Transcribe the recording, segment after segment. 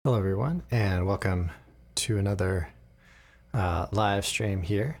welcome to another live stream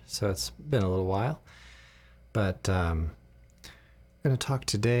here. So it's been a little while, but I'm going to talk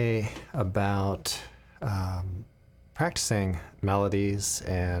today about practicing melodies,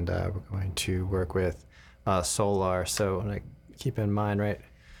 and we're going to work with Solar. So I'm going to keep in mind right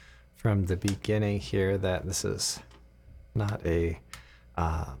from the beginning here that this is not a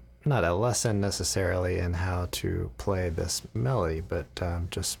lesson necessarily in how to play this melody, but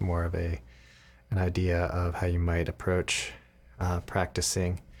just more of an idea of how you might approach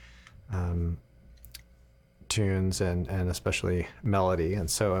practicing tunes and especially melody. And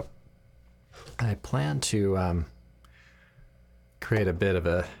so I plan to create a bit of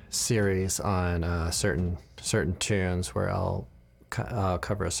a series on certain tunes where I'll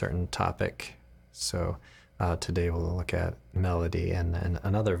cover a certain topic. So today we'll look at melody, and then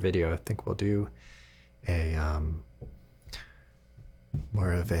another video I think we'll do a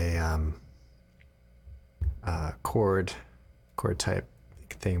more of a chord type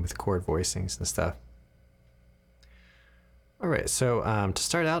thing with chord voicings and stuff. All right, so to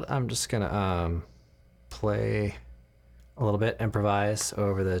start out, I'm just gonna play a little bit, improvise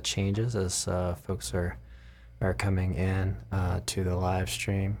over the changes as folks are coming in to the live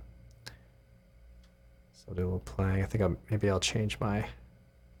stream. So do a little playing. I think maybe I'll change my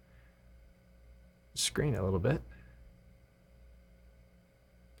screen a little bit.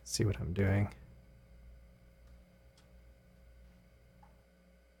 See what I'm doing.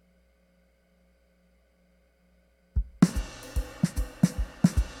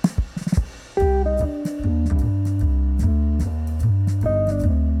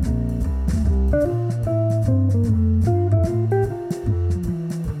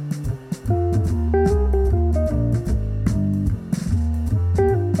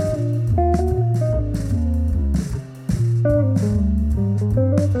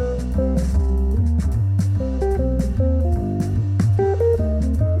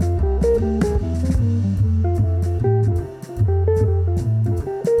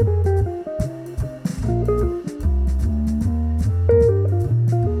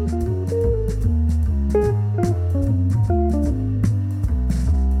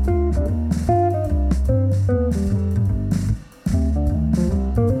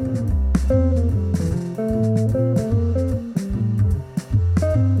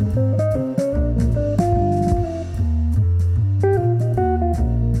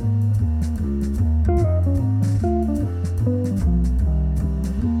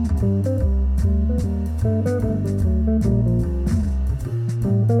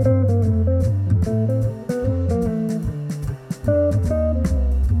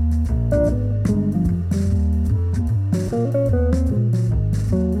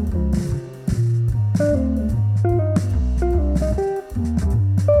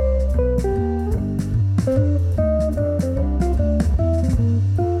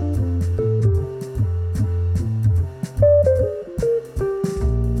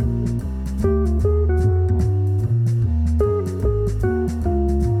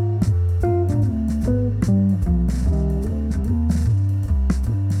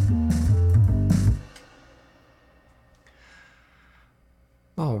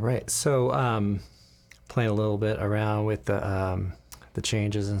 So playing a little bit around with the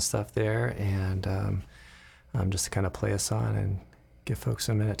changes and stuff there, and just to kind of play us on and give folks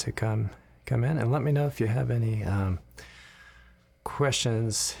a minute to come in, and let me know if you have any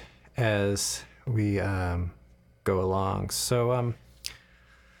questions as we go along. So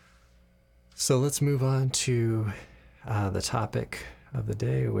let's move on to the topic of the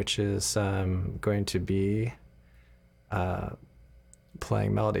day, which is going to be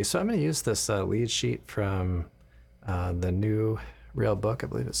playing melody. So I'm going to use this lead sheet from the New Real Book. I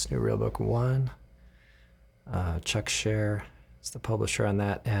believe it's New Real Book 1. Chuck Scher is the publisher on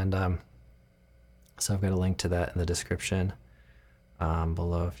that, and so I've got a link to that in the description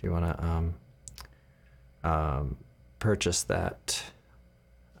below if you want to purchase that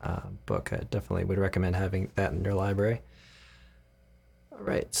book. I definitely would recommend having that in your library. All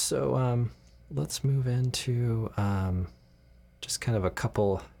right, so let's move into just kind of a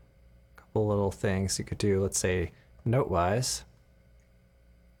couple little things you could do, let's say note-wise.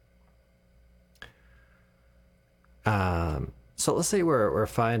 So let's say we're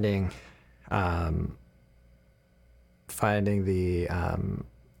finding the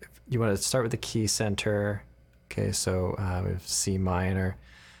if you want to start with the key center. Okay, so we have C minor.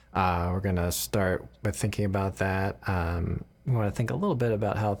 We're gonna start with thinking about that. We want to think a little bit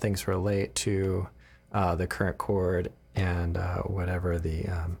about how things relate to the current chord and whatever the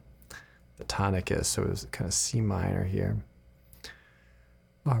tonic is. So it was kind of C minor here.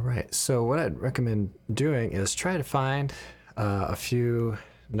 All right. So what I'd recommend doing is try to find a few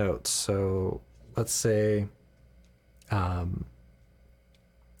notes. So let's say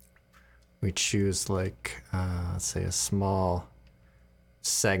we choose like let's say a small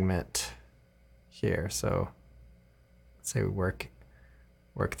segment here. So let's say we work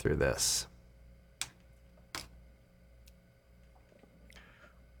through this.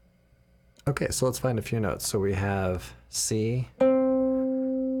 Okay, so let's find a few notes. So we have C, B,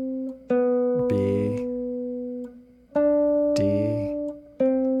 D,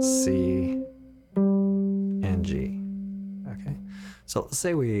 C, and G. Okay, so let's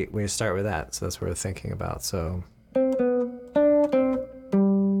say we start with that. So that's what we're thinking about. So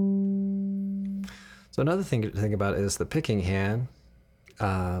another thing to think about is the picking hand.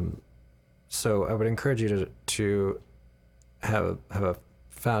 So I would encourage you to have a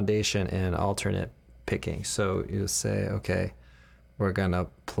foundation in alternate picking. So you say, okay, we're gonna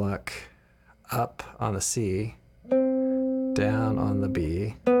pluck up on the C, down on the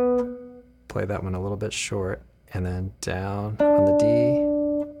B, play that one a little bit short, and then down on the D,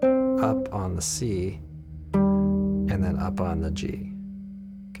 up on the C, and then up on the G.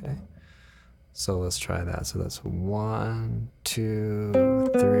 Okay, so let's try that. So that's 1, 2,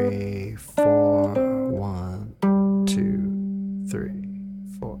 3, 4, 1, 2, 3,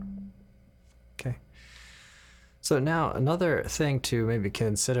 4. Okay. So now another thing to maybe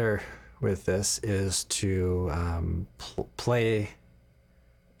consider with this is to play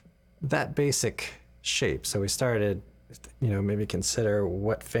that basic shape. So we started, maybe consider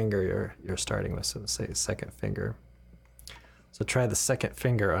what finger you're starting with. So let's say second finger. So try the second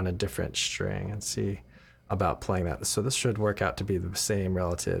finger on a different string and see about playing that. So this should work out to be the same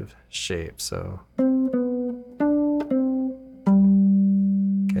relative shape. So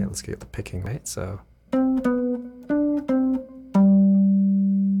okay, let's get the picking right. So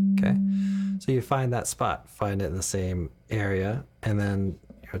okay, so you find that spot, find it in the same area, and then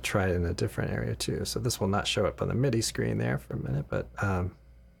try it in a different area too. So this will not show up on the MIDI screen there for a minute, but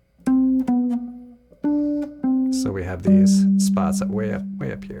so we have these spots way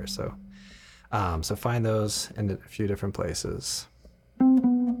up here. So so find those in a few different places.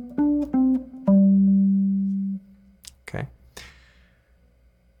 Okay.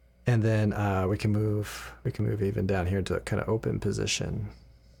 And then we can move even down here to kind of open position.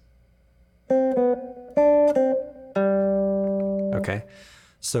 Okay.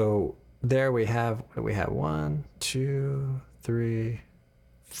 So there we have 1, 2, 3,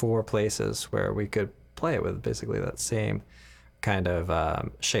 4 places where we could play it with basically that same kind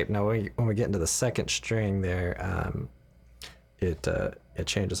of shape. Now when we get into the second string there, it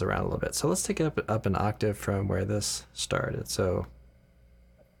changes around a little bit. So let's take it up an octave from where this started. So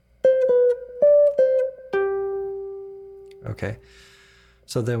okay,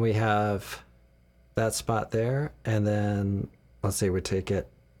 so then we have that spot there, and then let's say we take it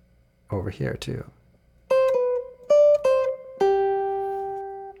over here too.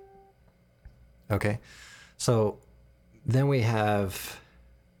 Okay, so then we have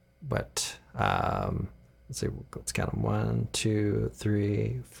what? Let's see, let's count them. 1, 2,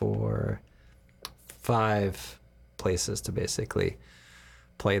 3, 4, 5 places to basically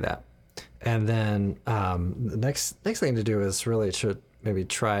play that. And then the next thing to do is really should maybe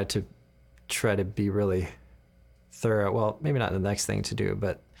try to be really thorough. Well, maybe not the next thing to do,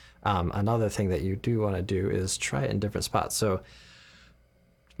 but another thing that you do want to do is try it in different spots. So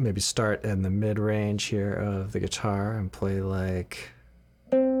maybe start in the mid range here of the guitar and play like.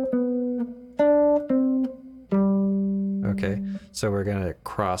 Okay, so we're gonna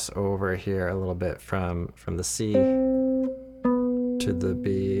cross over here a little bit from the C to the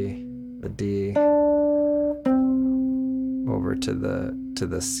B, the D, over to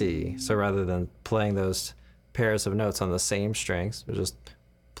the C. So rather than playing those pairs of notes on the same strings, we're just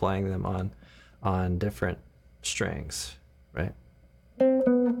playing them on different strings, right?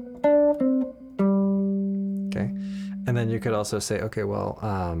 Okay, and then you could also say, okay, well,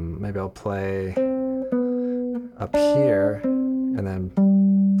 maybe I'll play up here and then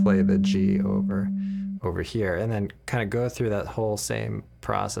play the G over here, and then kind of go through that whole same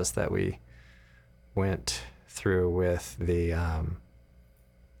process that we went through with the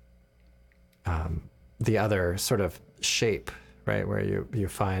other sort of shape, right, where you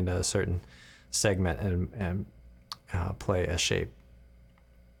find a certain segment and play a shape.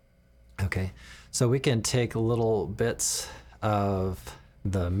 Okay, so we can take little bits of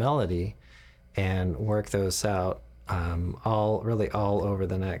the melody and work those out all over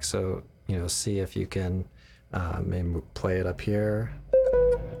the neck. So see if you can maybe play it up here,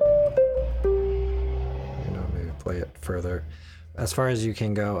 maybe play it further as far as you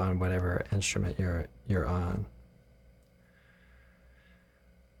can go on whatever instrument you're on.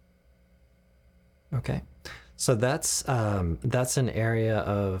 Okay, so that's an area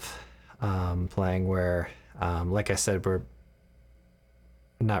of playing where, like I said, we're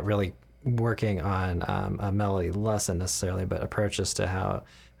not really working on a melody lesson necessarily, but approaches to how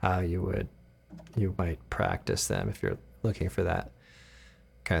you might practice them if you're looking for that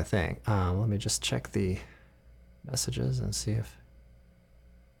kind of thing. Let me just check the messages and see if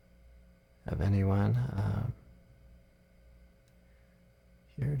I have anyone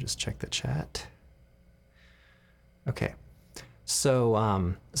here. Just check the chat. Okay,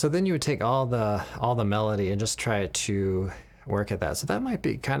 so so then you would take all the melody and just try to work at that. So that might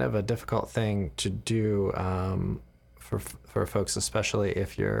be kind of a difficult thing to do for folks, especially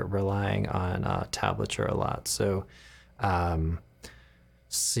if you're relying on tablature a lot. So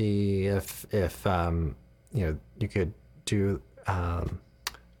see if you could do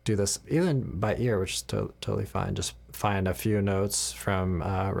this even by ear, which is totally fine. Just find a few notes from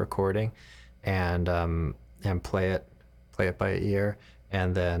recording and play it by ear,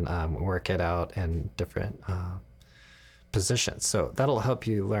 and then work it out in different positions. So that'll help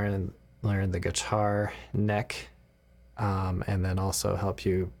you learn the guitar neck, and then also help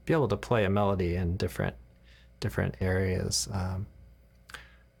you be able to play a melody in different areas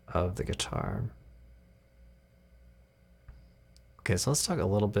of the guitar. Okay, so let's talk a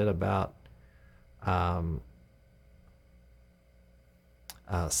little bit about some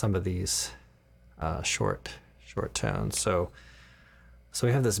of these short tones. So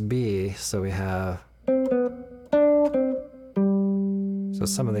we have this B, so we have, so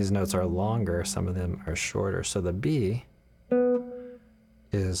some of these notes are longer, some of them are shorter. So the B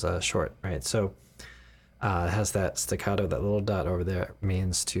is short, right? So it has that staccato, that little dot over there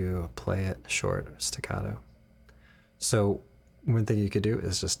means to play it short, staccato. So one thing you could do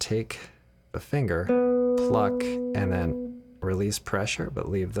is just take the finger, pluck, and then release pressure, but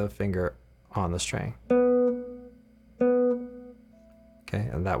leave the finger on the string. Okay,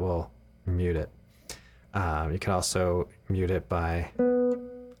 and that will mute it. You can also mute it by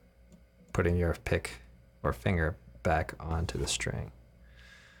putting your pick or finger back onto the string.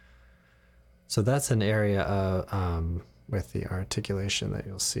 So that's an area with the articulation that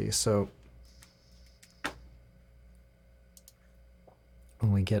you'll see. So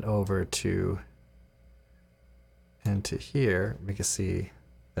when we get over into here, we can see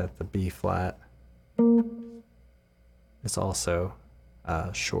that the B flat is also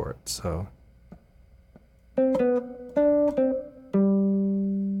short. So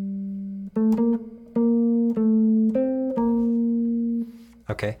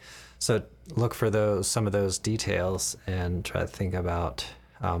okay, so look for some of those details and try to think about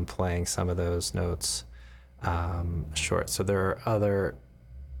playing some of those notes short. So there are other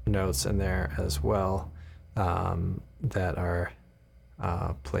notes in there as well that are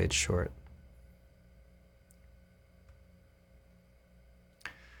played short.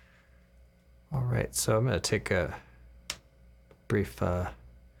 All right, so I'm going to take a brief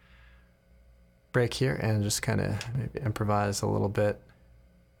break here and just kind of maybe improvise a little bit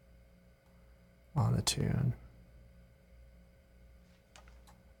on the tune.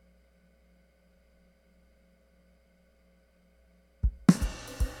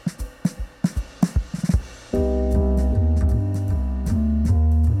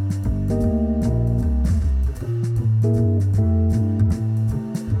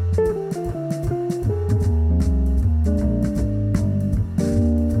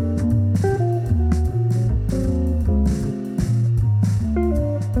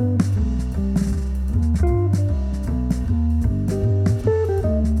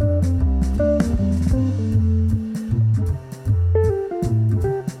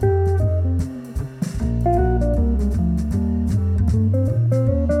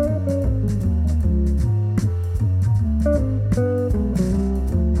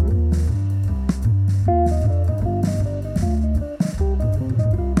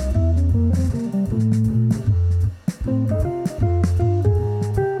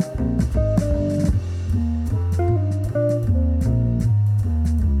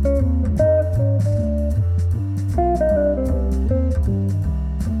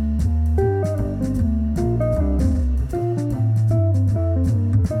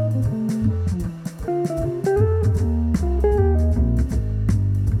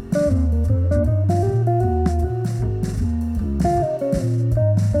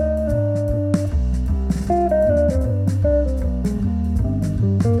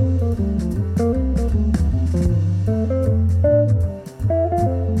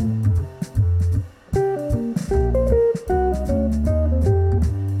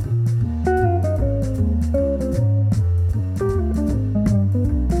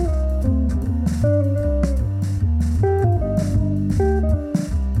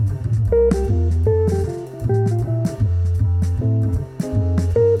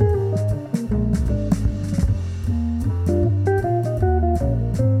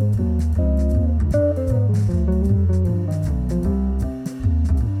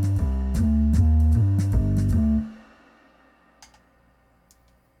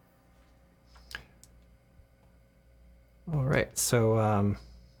 All right, so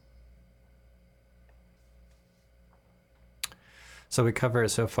we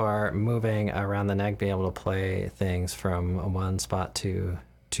covered so far moving around the neck, being able to play things from one spot to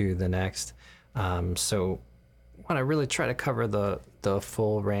the next. So want to really try to cover the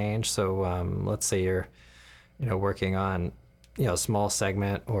full range. So let's say you're working on a small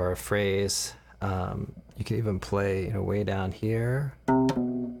segment or a phrase. You can even play way down here.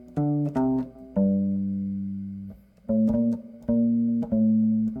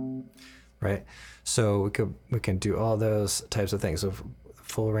 Right, so we can do all those types of things. So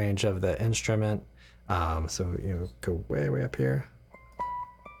full range of the instrument. So go way up here,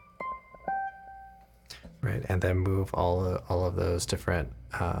 right, and then move all of those different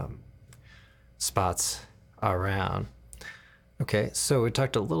spots around. Okay, so we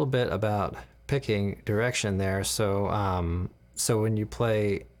talked a little bit about picking direction there. So so when you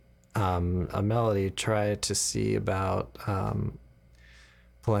play a melody, try to see about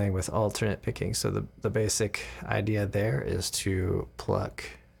playing with alternate picking. So the basic idea there is to pluck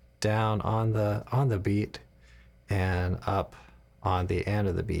down on the beat and up on the end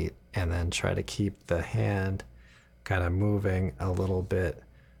of the beat, and then try to keep the hand kind of moving a little bit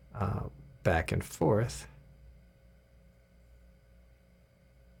back and forth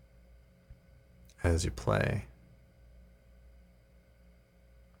as you play.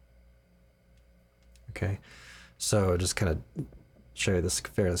 Okay, so just kind of show you this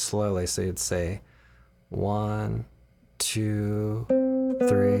fairly slowly. So you'd say 1, 2,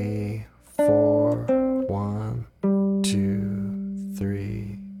 3, 4, 1, 2,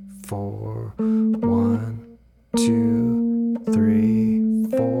 3, 4, 1, 2, 3,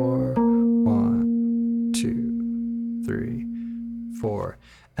 4, 1, 2, 3, 4.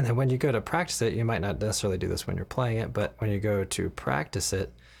 And then when you go to practice it, you might not necessarily do this when you're playing it, but when you go to practice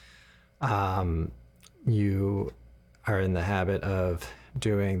it, you are in the habit of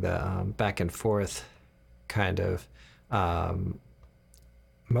doing the back and forth kind of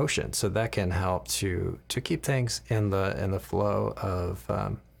motion. So that can help to keep things in the flow of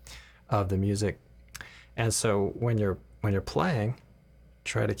the music. And so when you're playing,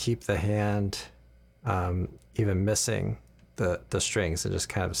 try to keep the hand even missing the strings, and just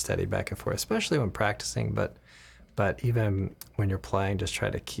kind of steady back and forth, especially when practicing, but even when you're playing, just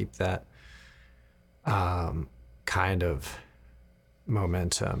try to keep that kind of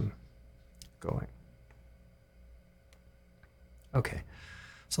momentum going. Okay,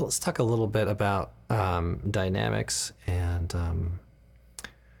 so let's talk a little bit about dynamics and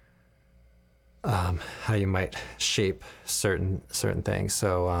how you might shape certain things.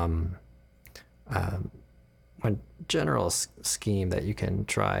 So one general scheme that you can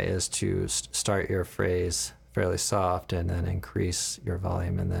try is to start your phrase fairly soft and then increase your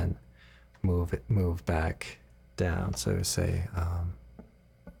volume and then move back down. So say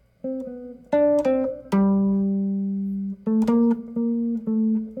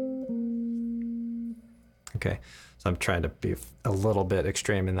okay, so I'm trying to be a little bit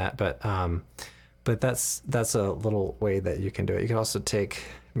extreme in that, but that's a little way that you can do it. You can also take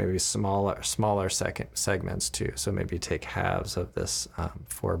maybe smaller segments too. So maybe take halves of this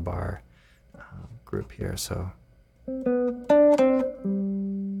 4-bar group here. So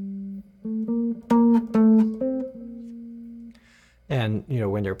and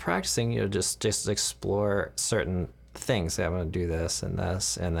when you're practicing, just explore certain things. Say, I'm going to do this and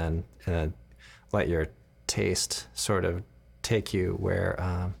this, and then let your taste sort of take you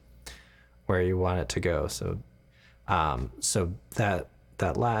where you want it to go. So so that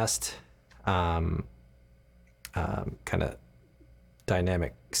last kind of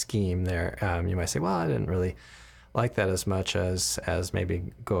dynamic scheme there, you might say, well, I didn't really like that as much as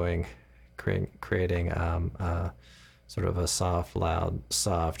maybe creating sort of a soft, loud,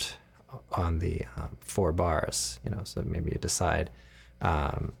 soft on the 4 bars, so maybe you decide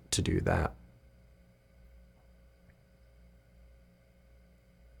to do that.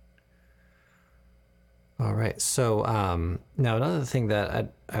 All right, so now another thing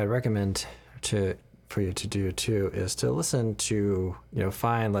that I'd recommend for you to do too is to listen to,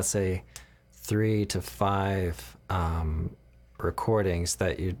 find, let's say, 3 to 5 recordings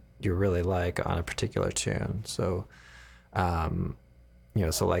that you really like on a particular tune. So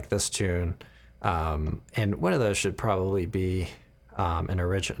so like this tune, and one of those should probably be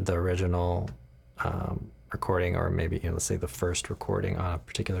the original recording, or maybe let's say the first recording on a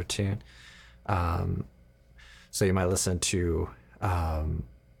particular tune. So you might listen to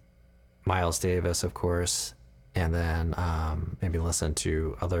Miles Davis, of course, and then maybe listen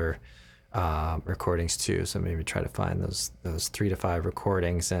to other recordings too. So maybe try to find those 3 to 5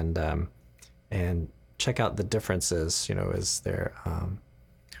 recordings and check out the differences. Is there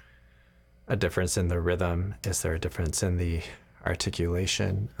a difference in the rhythm? Is there a difference in the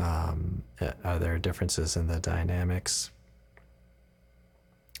articulation? Are there differences in the dynamics?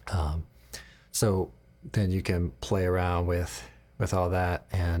 So then you can play around with all that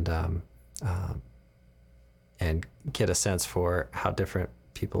and get a sense for how different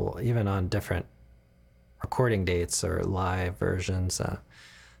people, even on different recording dates or live versions,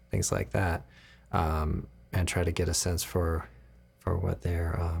 things like that, and try to get a sense for what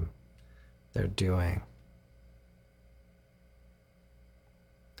they're doing.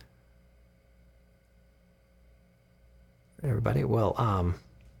 Everybody, well, I think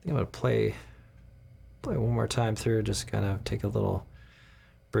I'm gonna play one more time through, just kind of take a little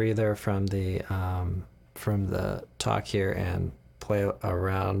breather from the talk here and play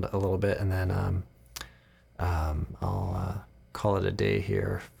around a little bit, and then I'll call it a day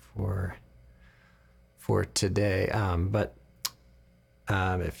here for today. But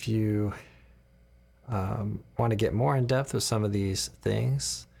if you want to get more in depth with some of these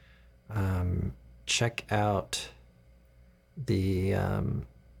things, check out the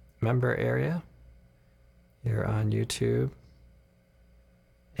member area here on YouTube,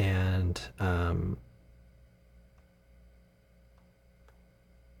 and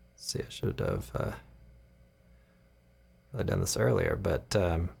see, I should have really done this earlier, but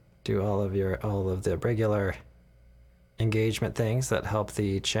do all of the regular engagement things that help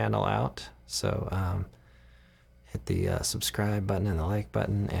the channel out. So hit the subscribe button and the like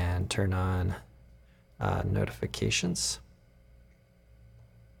button, and turn on notifications.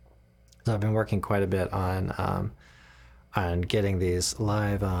 So I've been working quite a bit on getting these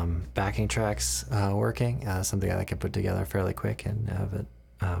live backing tracks working. Something I can put together fairly quick and have it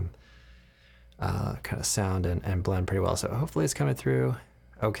kind of sound and blend pretty well. So hopefully it's coming through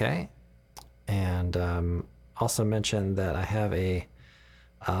okay. And also mention that I have a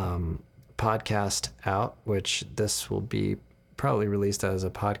podcast out, which this will be probably released as a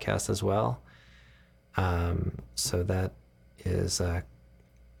podcast as well. So that is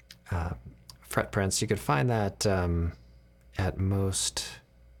Fretprints. You could find that at most,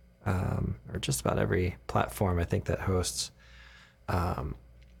 or just about every platform, I think, that hosts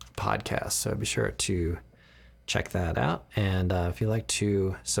podcasts. So be sure to check that out. And if you'd like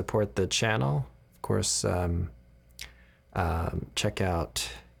to support the channel, of course, check out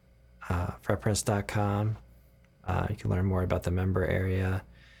fretprints.com. You can learn more about the member area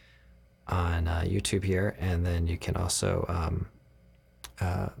on YouTube here, and then you can also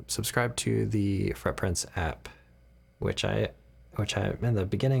subscribe to the Fretprints app, which I in the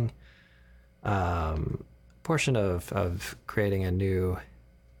beginning portion of creating a new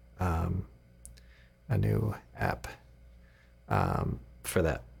app for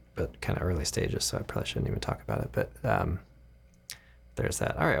that, but kind of early stages, so I probably shouldn't even talk about it. But there's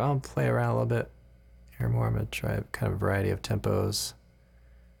that. All right, well, I'll play around a little bit, hear more. I'm going to try kind of a variety of tempos.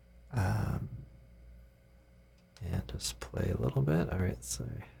 And just play a little bit. All right, so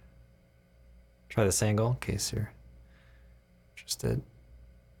try this angle in case you're interested.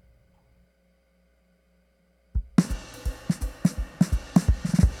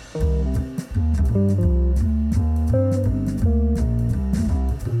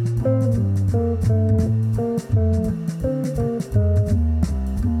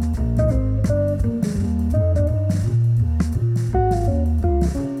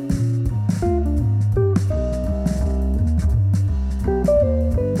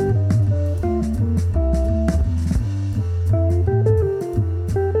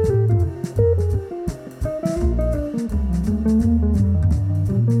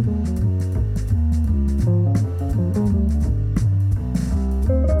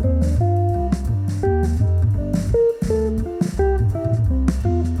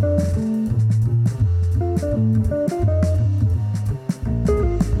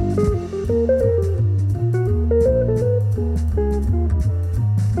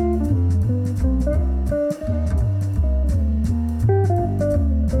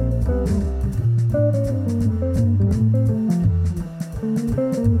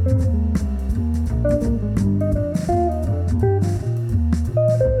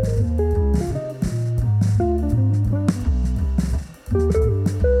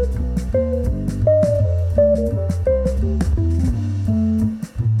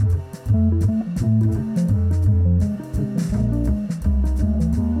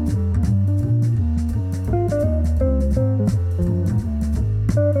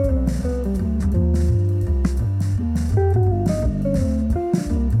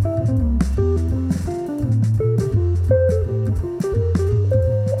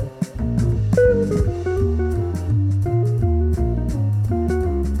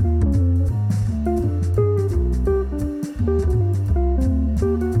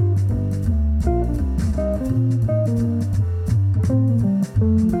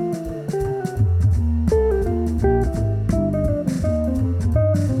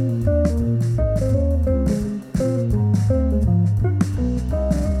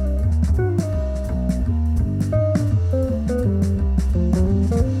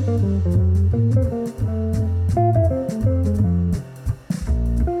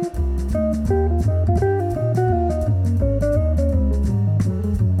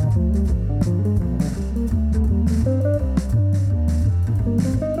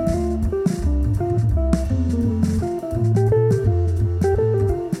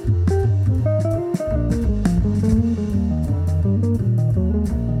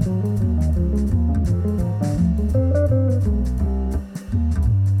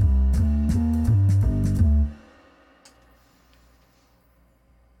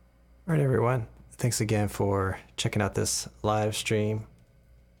 thanks again for checking out this live stream.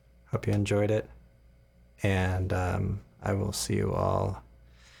 Hope you enjoyed it. And I will see you all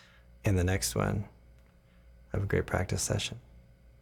in the next one. Have a great practice session.